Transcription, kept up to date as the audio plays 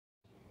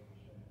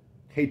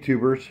Hey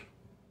tubers,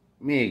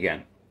 me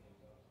again.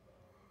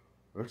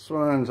 This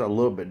one's a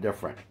little bit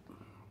different.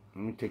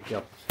 Let me take you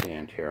up the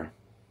stand here.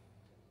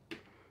 This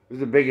is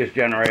the biggest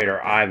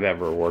generator I've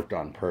ever worked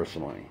on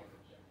personally.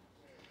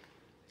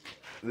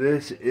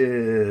 This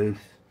is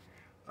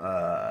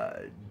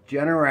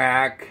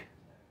Generac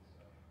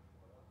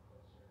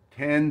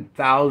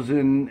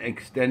 10,000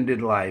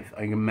 extended life.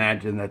 I can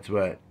imagine that's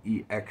what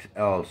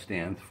EXL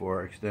stands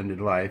for,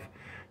 extended life.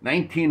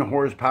 19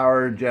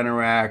 horsepower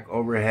Generac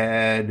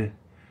overhead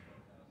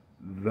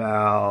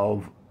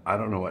valve. I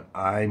don't know what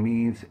I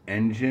means.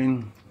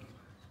 Engine.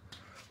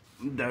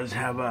 It does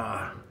have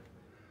a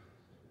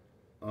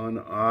on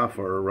off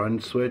or a run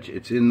switch.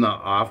 It's in the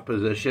off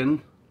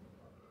position.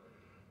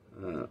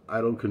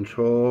 Idle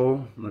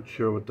control. Not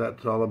sure what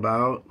that's all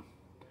about.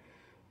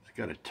 It's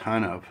got a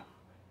ton of,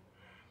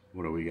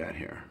 what do we got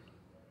here?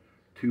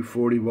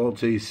 240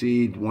 volts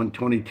AC,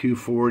 120,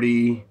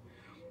 240,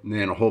 and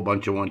then a whole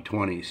bunch of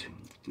 120s.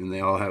 And they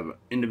all have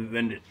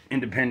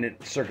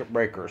independent circuit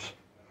breakers.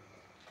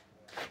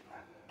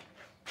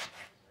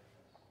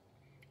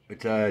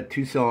 It's a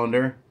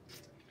 2-cylinder.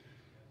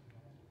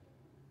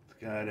 It's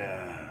got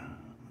a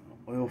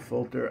oil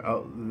filter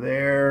out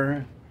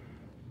there.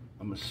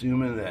 I'm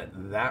assuming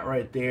that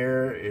right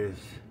there is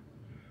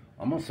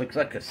almost looks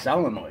like a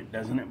solenoid,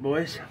 doesn't it,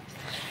 boys?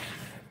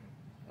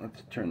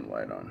 Let's turn the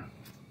light on.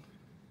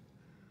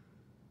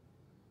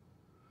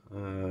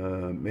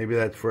 Maybe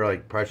that's for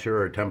like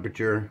pressure or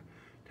temperature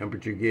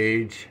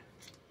gauge.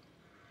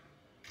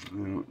 I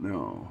don't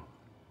know.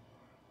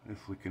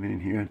 Just looking in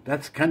here,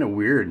 that's kind of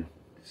weird.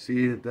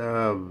 See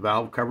the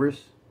valve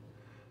covers,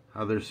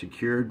 how they're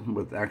secured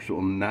with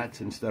actual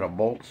nuts instead of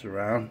bolts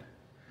around.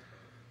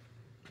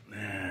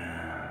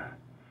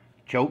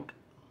 Choke.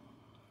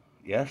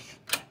 Yes.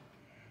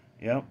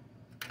 Yep.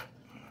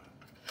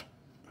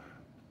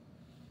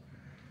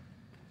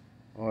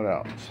 What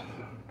else?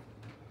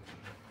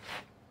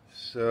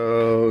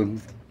 So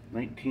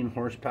 19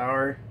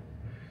 horsepower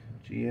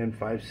GN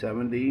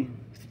 570.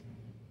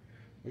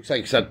 Looks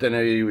like something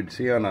that you would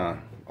see on a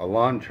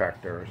lawn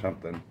tractor or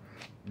something.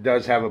 It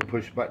does have a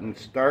push button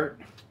start.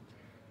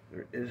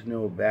 There is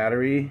no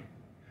battery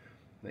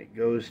that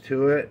goes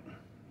to it.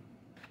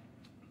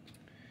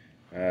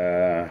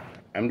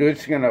 I'm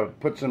just gonna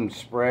put some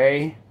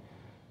spray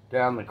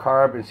down the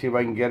carb and see if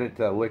I can get it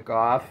to lick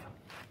off.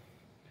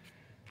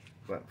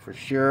 But for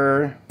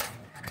sure,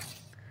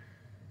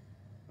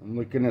 I'm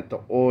looking at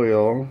the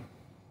oil.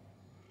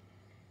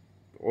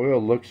 The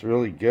oil looks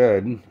really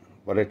good,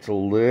 but it's a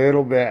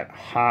little bit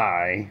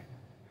high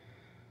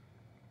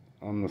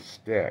on the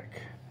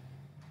stick.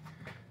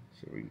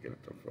 See if we can get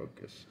it to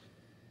focus.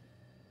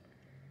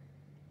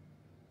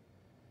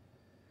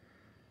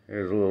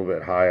 It's a little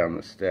bit high on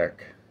the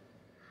stick.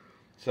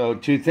 So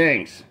two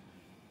things.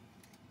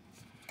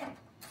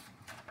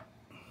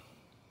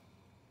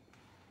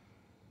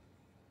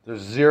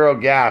 There's zero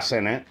gas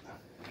in it.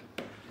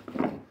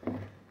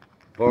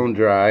 Bone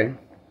dry,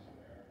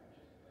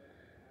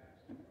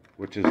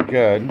 which is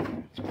good.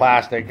 It's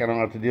plastic. I don't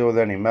have to deal with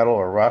any metal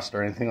or rust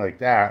or anything like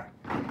that.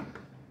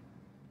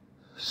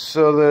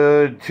 So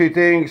the two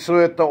things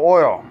with the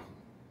oil.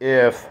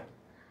 If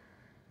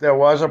there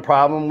was a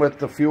problem with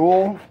the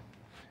fuel,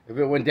 if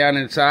it went down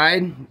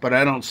inside, but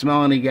I don't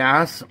smell any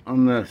gas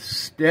on the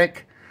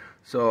stick,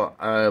 so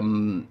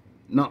I'm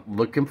not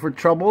looking for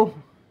trouble.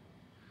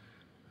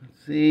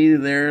 See,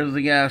 there's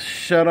the gas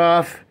shut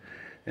off,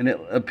 and it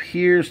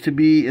appears to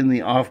be in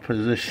the off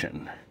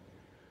position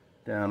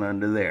down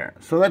under there.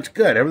 So that's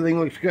good. Everything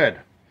looks good.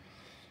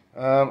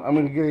 I'm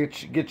going to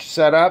get you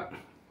set up,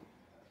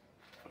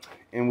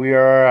 and we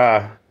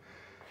are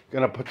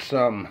going to put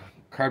some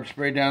carb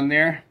spray down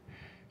there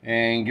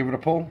and give it a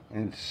pull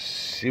and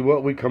see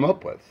what we come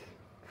up with.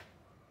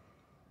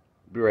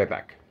 Be right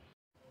back.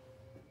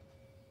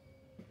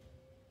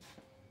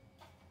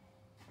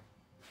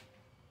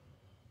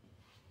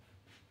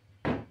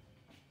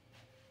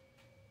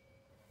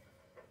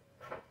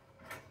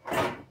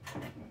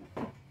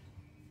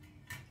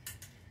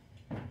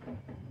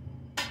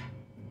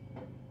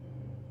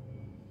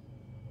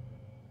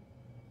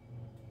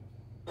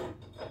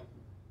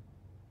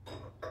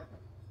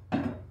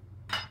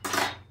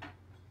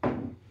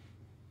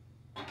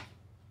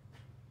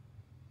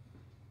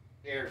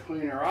 Air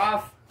cleaner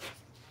off.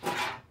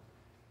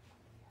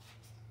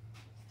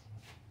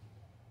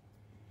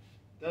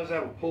 Does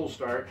have a pull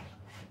start.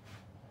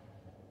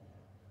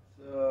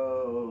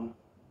 So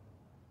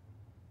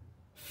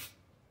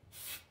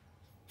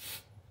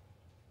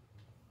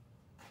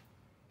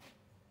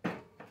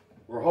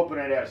we're hoping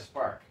it has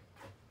spark.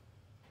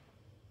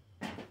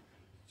 Let's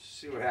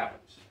see what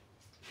happens.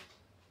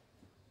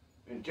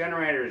 And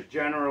generators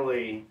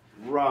generally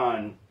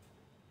run,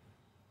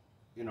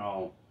 you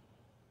know,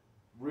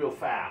 real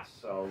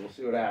fast, so we'll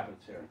see what happens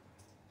here.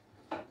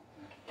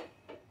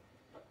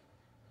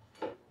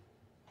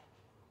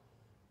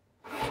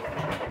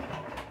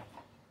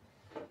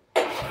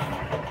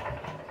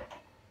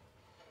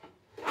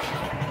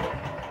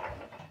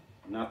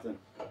 Nothing.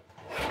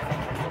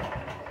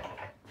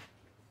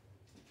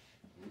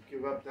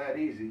 give up that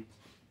easy.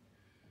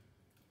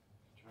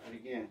 Try it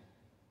again.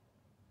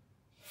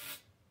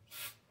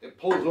 It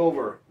pulls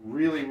over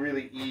really,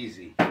 really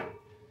easy.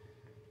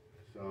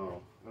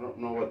 So, I don't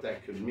know what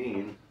that could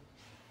mean.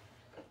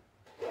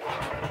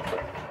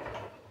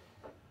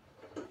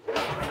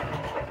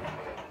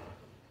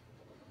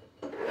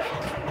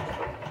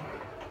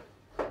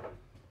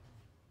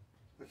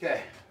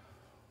 Okay.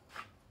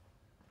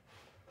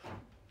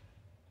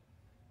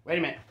 Wait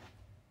a minute.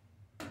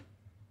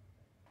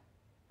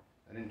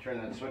 I didn't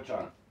turn that switch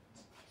on.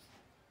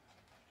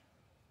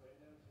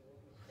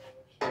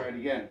 Try it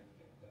again.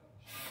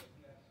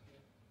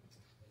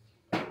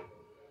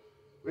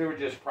 We were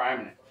just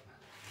priming it.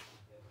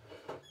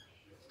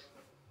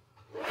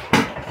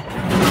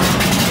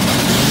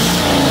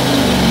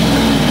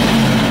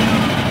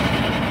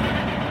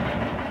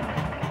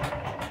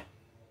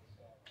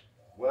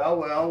 Well,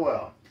 well,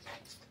 well.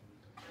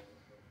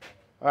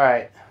 All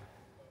right.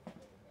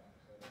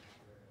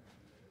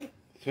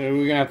 So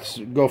we're gonna have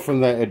to go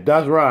from the. It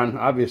does run,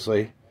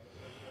 obviously.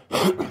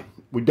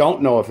 We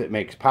don't know if it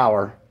makes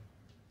power,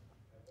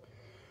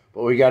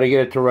 but we got to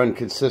get it to run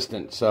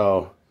consistent.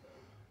 So,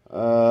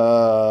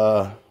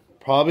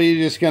 probably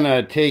just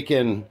gonna take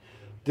and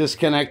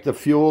disconnect the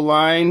fuel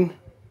line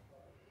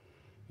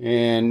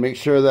and make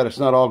sure that it's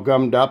not all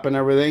gummed up and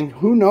everything.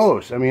 Who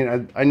knows? I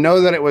mean, I know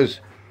that it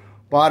was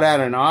bought at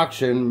an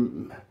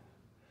auction.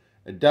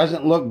 It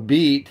doesn't look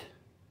beat.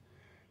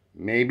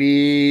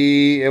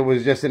 Maybe it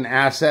was just an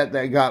asset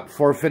that got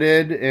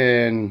forfeited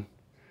and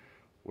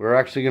we're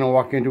actually going to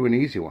walk into an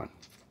easy one.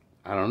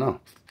 I don't know.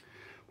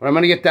 But I'm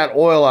going to get that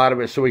oil out of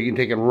it so we can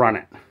take and run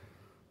it.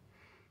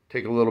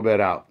 Take a little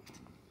bit out.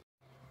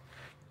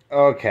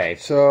 Okay,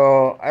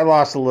 so I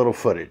lost a little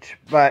footage.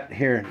 But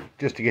here,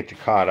 just to get you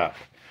caught up.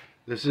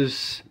 This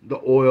is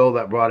the oil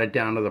that brought it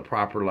down to the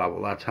proper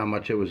level. That's how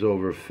much it was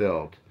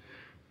overfilled.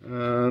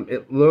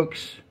 It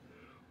looks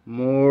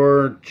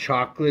more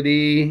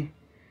chocolatey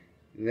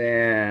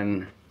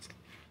than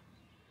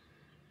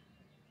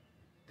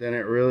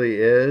it really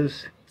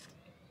is.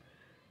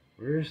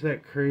 Where's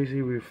that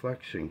crazy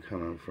reflection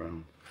coming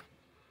from?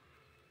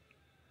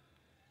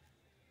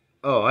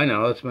 Oh, I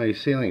know, that's my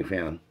ceiling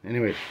fan.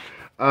 Anyways,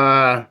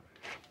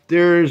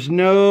 there's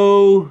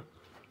no,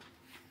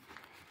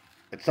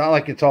 it's not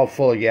like it's all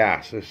full of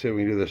gas. Let's see if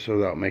we can do this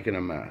without making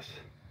a mess.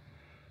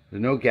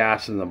 There's no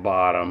gas in the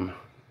bottom,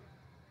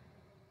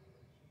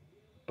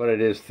 but it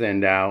is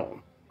thinned out.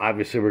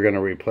 Obviously, we're going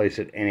to replace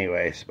it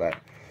anyways, but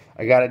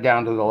I got it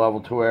down to the level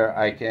to where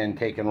I can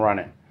take and run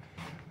it.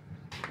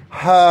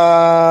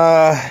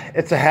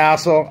 It's a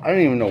hassle. I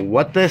don't even know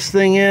what this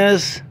thing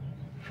is.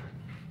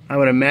 I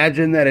would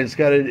imagine that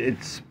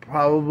it's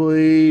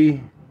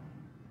probably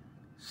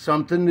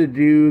something to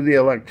do the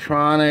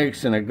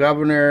electronics and a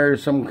governor,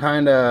 some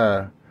kind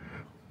of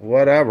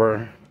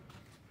whatever.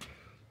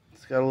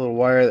 It's got a little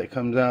wire that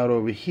comes out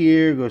over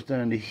here, goes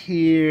down to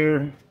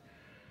here.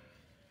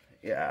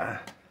 Yeah.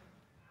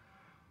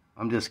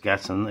 I'm just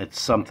guessing it's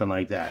something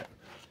like that.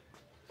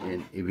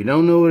 And if you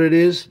don't know what it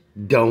is,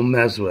 don't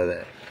mess with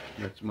it.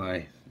 That's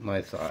my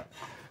thought.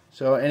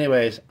 So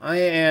anyways, I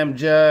am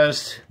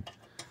just,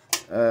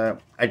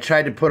 I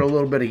tried to put a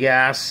little bit of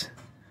gas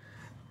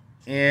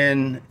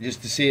in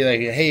just to see, like,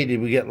 hey, did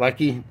we get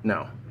lucky?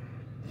 No.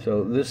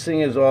 So this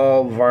thing is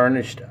all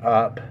varnished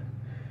up.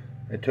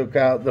 I took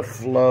out the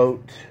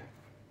float.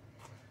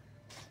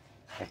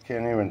 I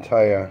can't even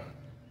tell you.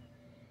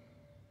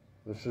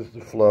 This is the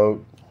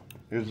float.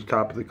 Here's the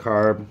top of the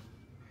carb.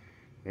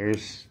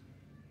 There's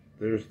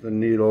the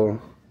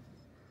needle.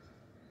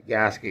 The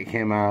gasket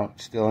came out,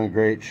 still in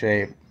great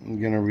shape.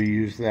 I'm gonna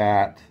reuse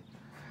that.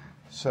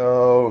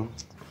 So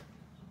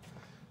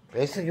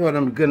basically what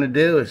I'm gonna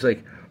do is,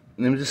 like,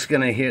 I'm just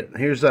gonna hit,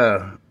 there's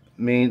a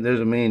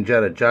main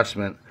jet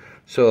adjustment.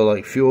 So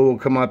like fuel will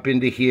come up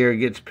into here,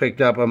 gets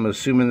picked up. I'm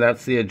assuming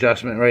that's the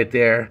adjustment right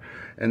there.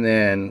 And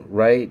then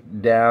right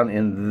down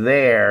in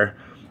there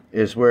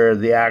is where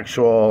the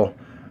actual,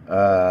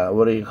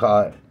 what do you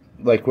call it?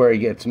 Like where it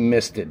gets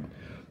misted.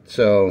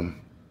 So I'm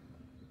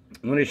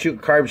going to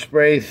shoot carb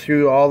spray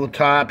through all the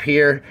top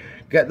here,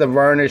 get the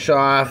varnish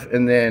off,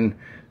 and then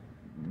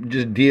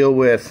just deal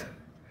with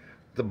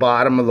the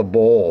bottom of the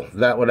bowl.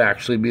 That would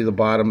actually be the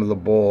bottom of the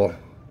bowl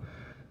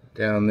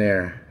down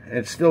there. And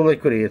it's still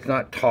liquidy, it's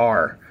not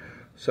tar.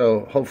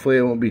 So hopefully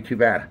it won't be too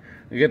bad.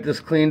 We get this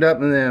cleaned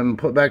up and then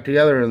put back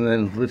together, and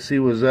then let's see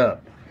what's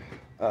up.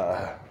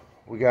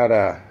 We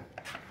gotta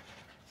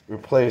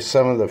replace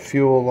some of the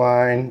fuel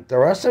line. The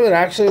rest of it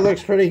actually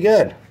looks pretty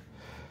good.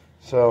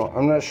 So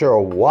I'm not sure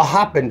what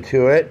happened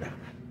to it.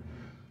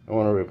 I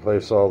want to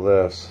replace all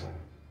this.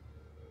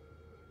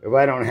 If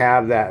I don't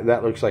have that,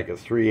 that looks like a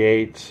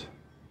 3/8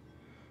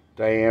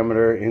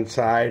 diameter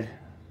inside.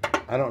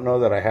 I don't know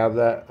that I have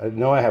that. I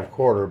know I have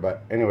 1/4,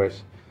 but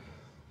anyways.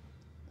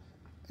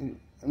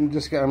 I'm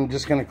just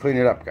gonna clean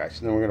it up, guys,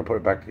 and then we're gonna put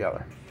it back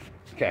together.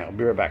 Okay, I'll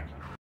be right back.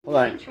 Hold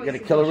on, we got a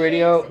killer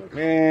radio,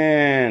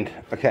 and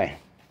okay.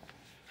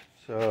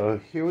 So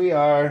here we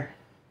are.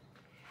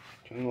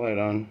 Turn the light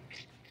on.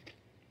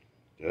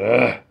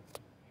 Ugh.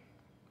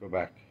 Go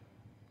back.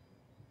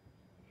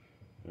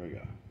 There we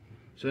go.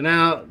 So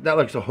now that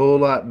looks a whole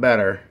lot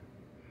better.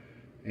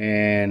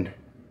 And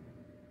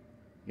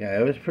yeah,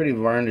 it was pretty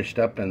varnished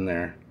up in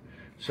there.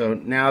 So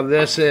now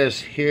this is,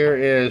 here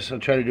is, I'll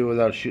try to do it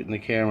without shooting the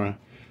camera.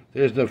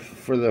 There's the,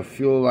 for the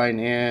fuel line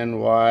in,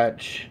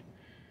 watch,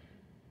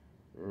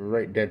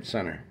 right dead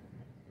center.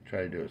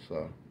 Try to do it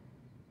slow.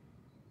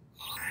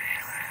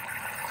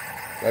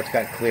 That's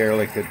got clear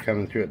liquid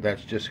coming through it.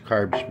 That's just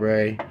carb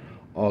spray.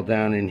 All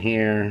down in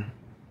here.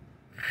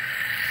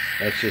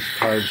 That's just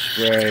carb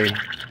spray.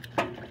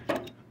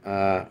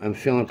 I'm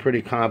feeling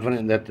pretty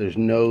confident that there's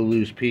no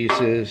loose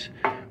pieces.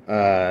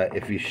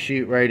 If you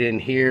shoot right in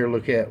here,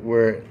 look at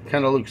where it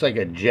kind of looks like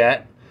a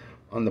jet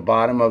on the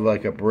bottom of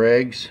like a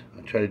Briggs.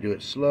 I'll try to do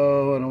it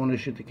slow. I don't want to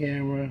shoot the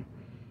camera.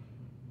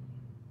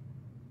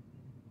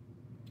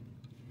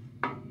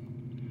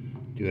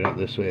 Do it out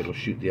this way, it'll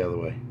shoot the other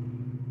way.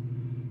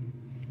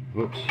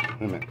 Whoops,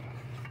 wait a minute.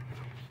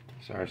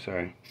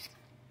 Sorry.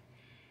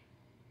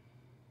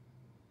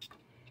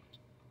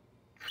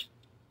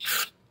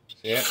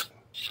 See it?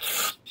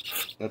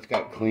 That's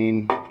got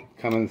clean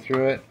coming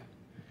through it.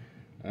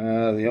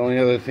 The only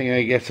other thing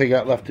I guess I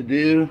got left to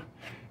do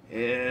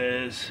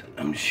is,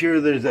 I'm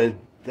sure there's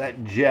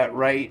that jet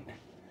right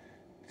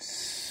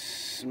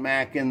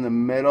smack in the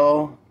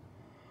middle.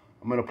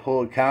 I'm gonna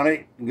pull it, count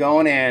it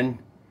going in,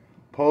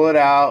 pull it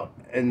out,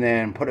 and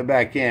then put it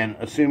back in,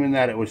 assuming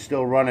that it was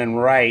still running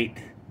right,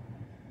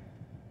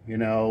 you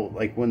know,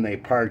 like when they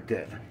parked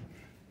it.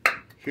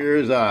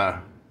 Here's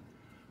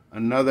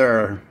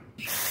another,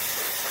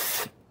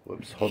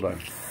 whoops, hold on.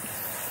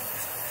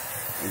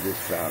 I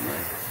just found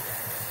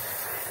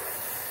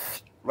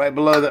right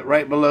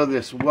below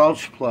this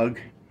Welch plug,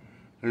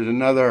 there's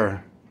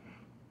another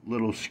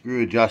little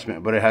screw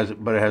adjustment, but it has a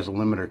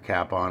limiter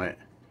cap on it,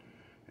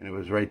 and it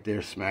was right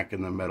there smack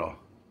in the middle.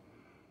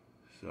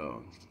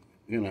 So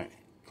you're gonna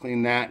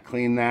clean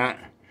that,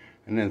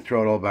 and then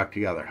throw it all back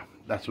together.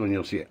 That's when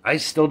you'll see it. I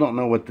still don't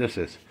know what this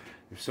is.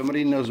 If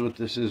somebody knows what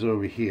this is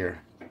over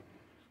here,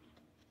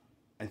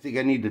 I think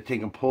I need to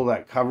take and pull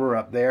that cover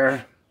up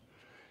there.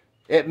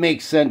 It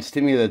makes sense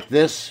to me that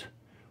this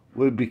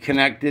would be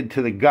connected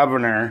to the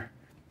governor,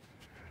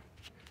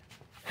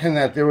 and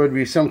that there would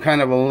be some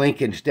kind of a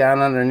linkage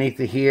down underneath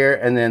of here,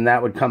 and then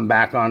that would come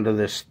back onto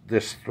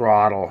this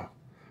throttle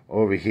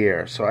over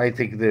here. So I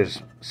think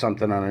there's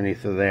something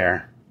underneath of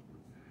there.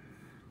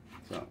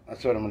 So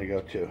that's what I'm going to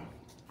go to.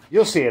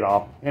 You'll see it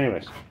all.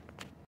 Anyways.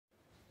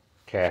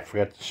 Okay, I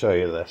forgot to show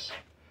you this.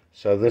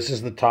 So this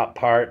is the top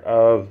part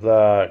of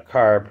the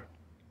carb.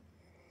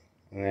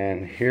 And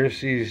then here's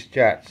these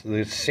jets.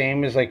 The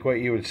same as like what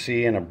you would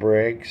see in a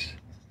Briggs.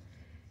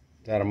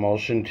 That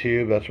emulsion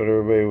tube, that's what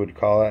everybody would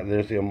call it.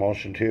 There's the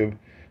emulsion tube.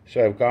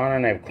 So I've gone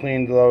and I've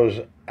cleaned those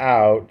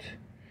out.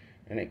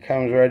 And it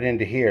comes right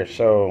into here.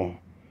 So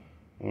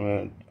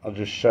I'll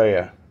just show you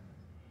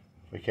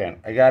if we can.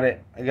 I got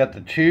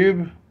the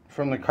tube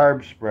from the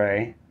carb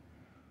spray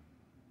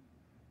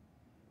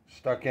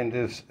stuck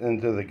into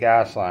the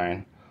gas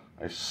line.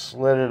 I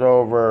slid it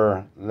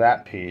over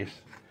that piece,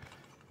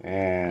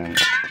 and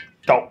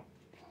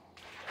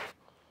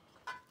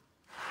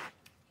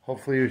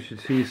hopefully you should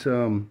see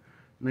some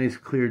nice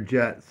clear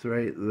jets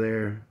right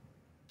there.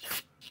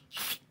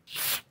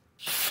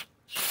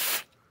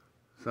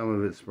 Some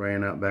of it's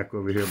spraying out back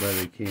over here by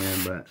the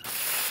can, but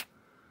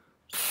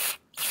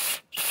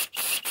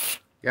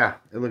yeah,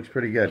 it looks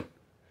pretty good.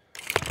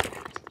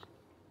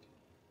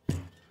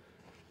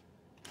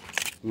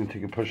 I'm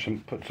going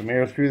to put some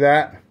air through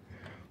that,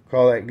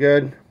 call that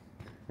good,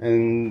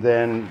 and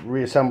then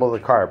reassemble the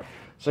carb.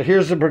 So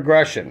here's the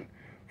progression.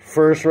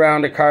 First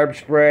round of carb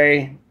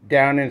spray,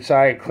 down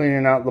inside,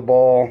 cleaning out the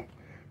bowl,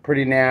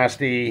 pretty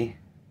nasty,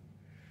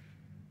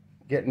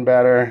 getting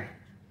better,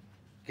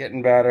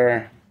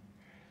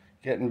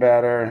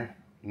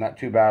 not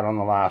too bad on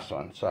the last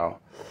one. So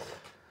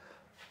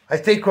I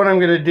think what I'm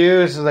going to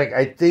do is like,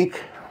 I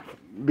think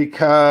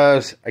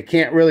because I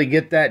can't really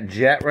get that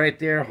jet right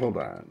there, hold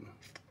on.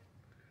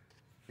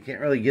 I can't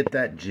really get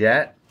that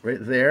jet right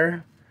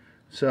there.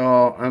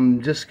 So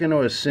I'm just going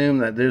to assume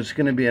that there's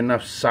going to be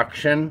enough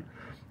suction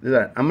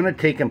that I'm going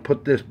to take and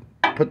put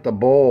the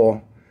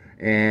bowl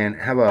and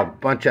have a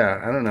bunch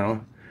of, I don't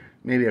know,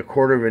 maybe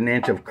 1/4 of an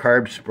inch of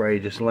carb spray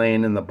just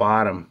laying in the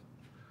bottom.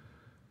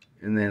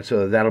 And then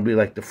so that'll be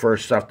like the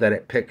first stuff that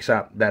it picks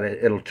up, that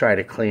it'll try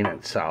to clean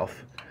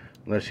itself.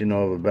 Unless you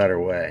know of a better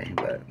way,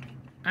 but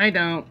I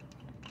don't.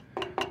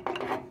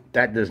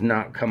 That does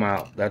not come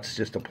out. That's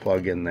just a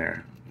plug in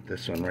there.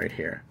 This one right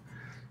here.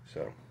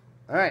 So,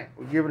 alright,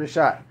 we'll give it a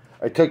shot.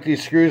 I took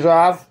these screws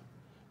off,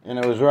 and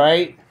it was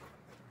right.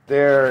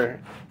 There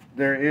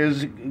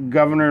is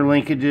governor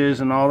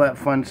linkages and all that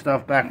fun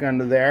stuff back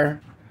under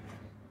there.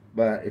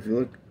 But if you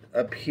look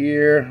up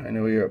here, I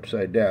know you're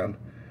upside down,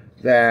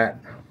 that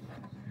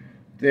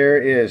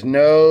there's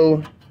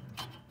no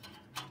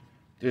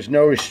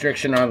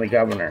restriction on the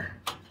governor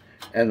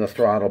and the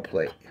throttle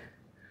plate.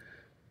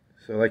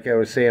 So like I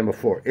was saying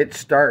before, it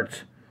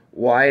starts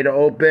wide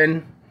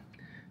open,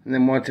 and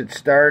then once it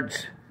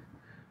starts,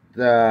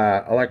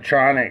 the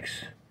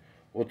electronics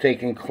will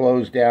take and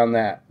close down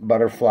that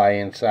butterfly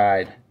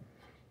inside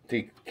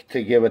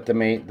to give it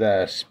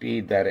the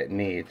speed that it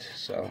needs.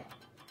 So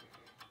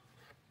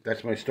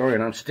that's my story,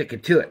 and I'm sticking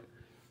to it.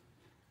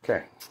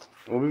 Okay,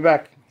 we'll be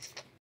back.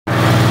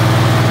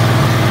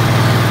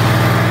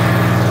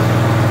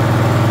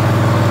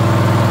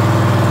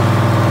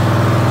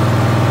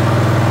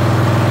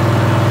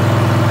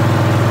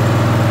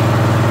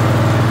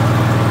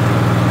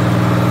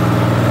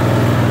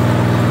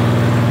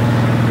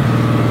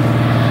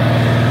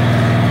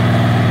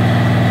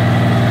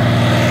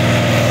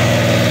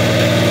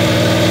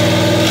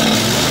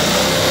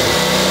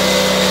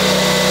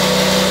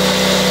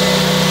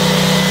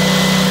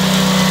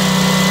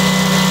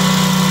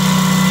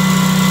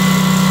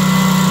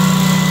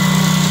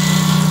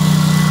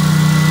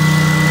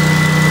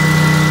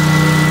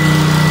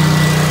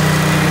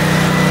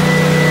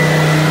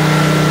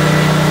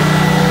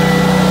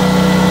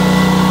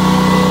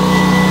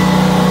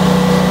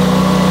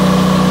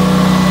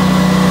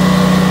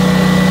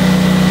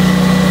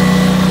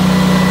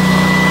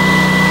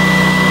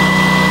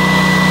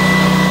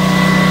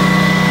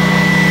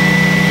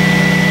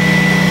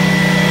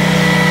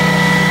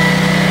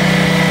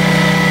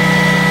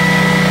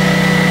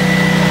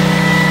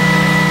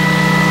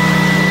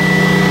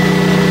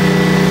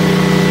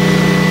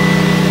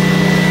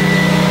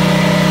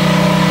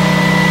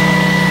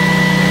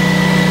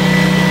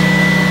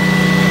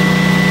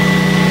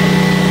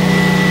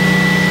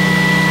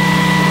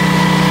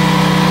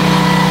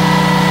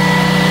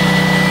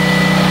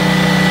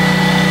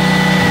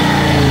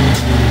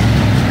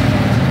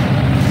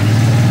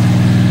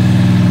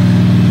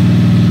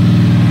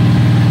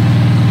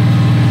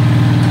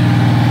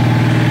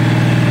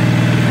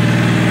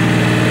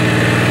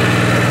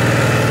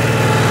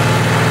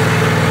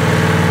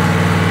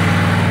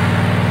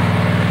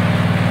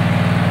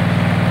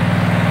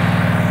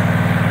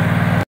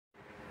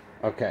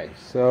 Okay,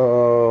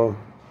 so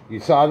you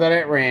saw that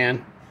it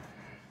ran.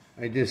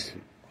 I just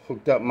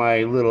hooked up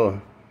my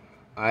little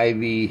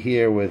IV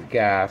here with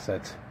gas.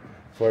 That's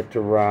for it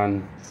to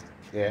run.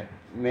 It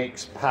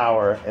makes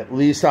power, at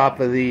least off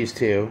of these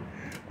two.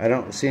 I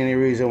don't see any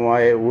reason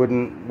why it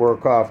wouldn't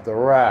work off the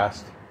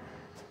rest.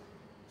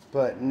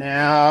 But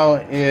now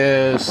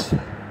is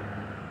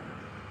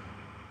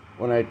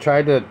when I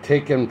tried to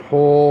take and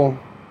pull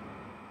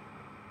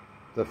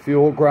the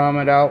fuel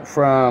grommet out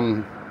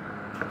from...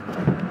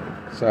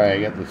 Sorry,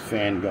 I got this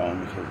fan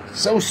going because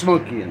it's so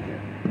smoky in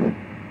here.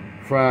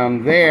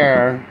 From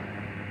there,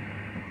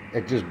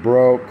 it just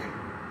broke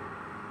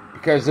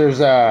because there's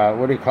a,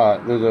 what do you call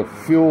it? There's a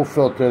fuel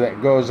filter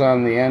that goes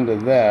on the end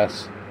of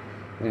this,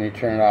 and you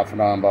turn it off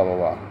and on, blah, blah,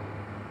 blah.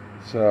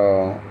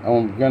 So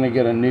I'm going to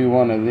get a new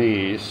one of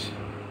these,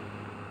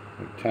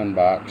 like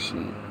 $10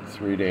 in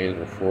 3 days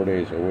or 4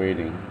 days of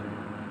waiting.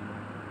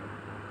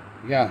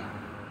 Yeah,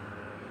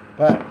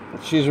 but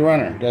she's a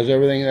runner, does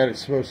everything that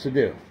it's supposed to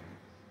do.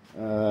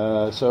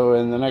 So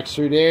in the next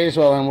 3 days,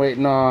 while I'm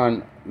waiting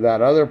on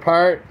that other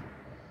part,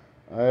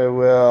 I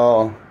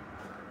will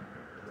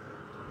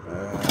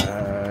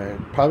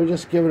probably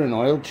just give it an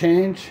oil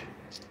change,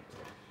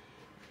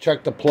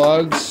 check the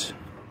plugs,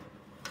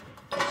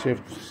 see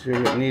if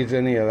it needs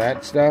any of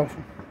that stuff,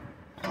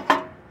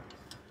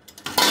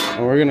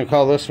 and we're gonna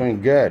call this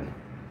one good.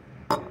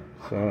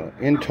 So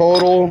in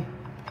total,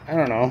 I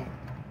don't know,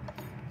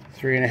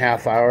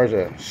 3.5 hours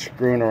of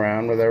screwing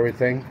around with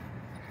everything.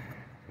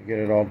 Get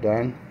it all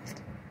done.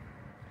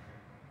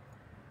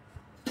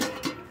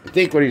 I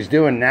think what he's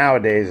doing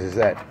nowadays is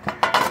that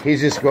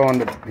he's going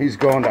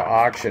to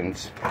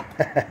auctions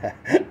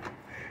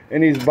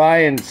and he's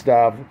buying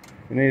stuff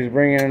and he's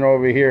bringing it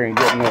over here and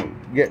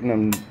getting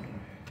them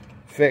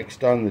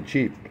fixed on the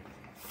cheap.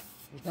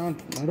 It's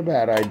not a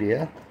bad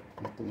idea.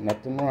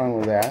 Nothing wrong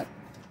with that.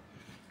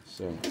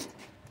 So,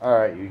 all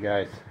right, you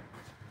guys,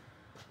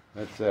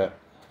 that's it.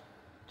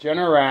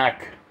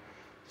 Generac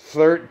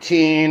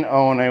 13.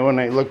 Oh, and when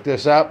I looked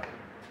this up,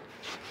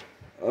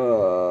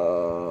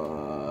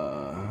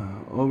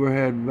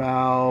 overhead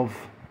valve.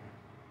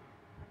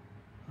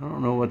 I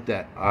don't know what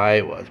that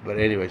I was, but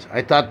anyways,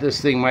 I thought this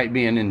thing might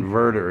be an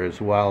inverter as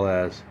well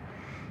as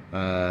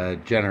a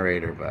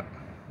generator, but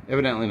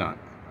evidently not.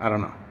 I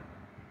don't know.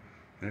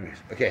 Anyways,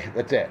 okay,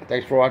 that's it.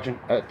 Thanks for watching.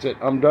 That's it.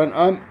 I'm done.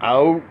 I'm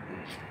out.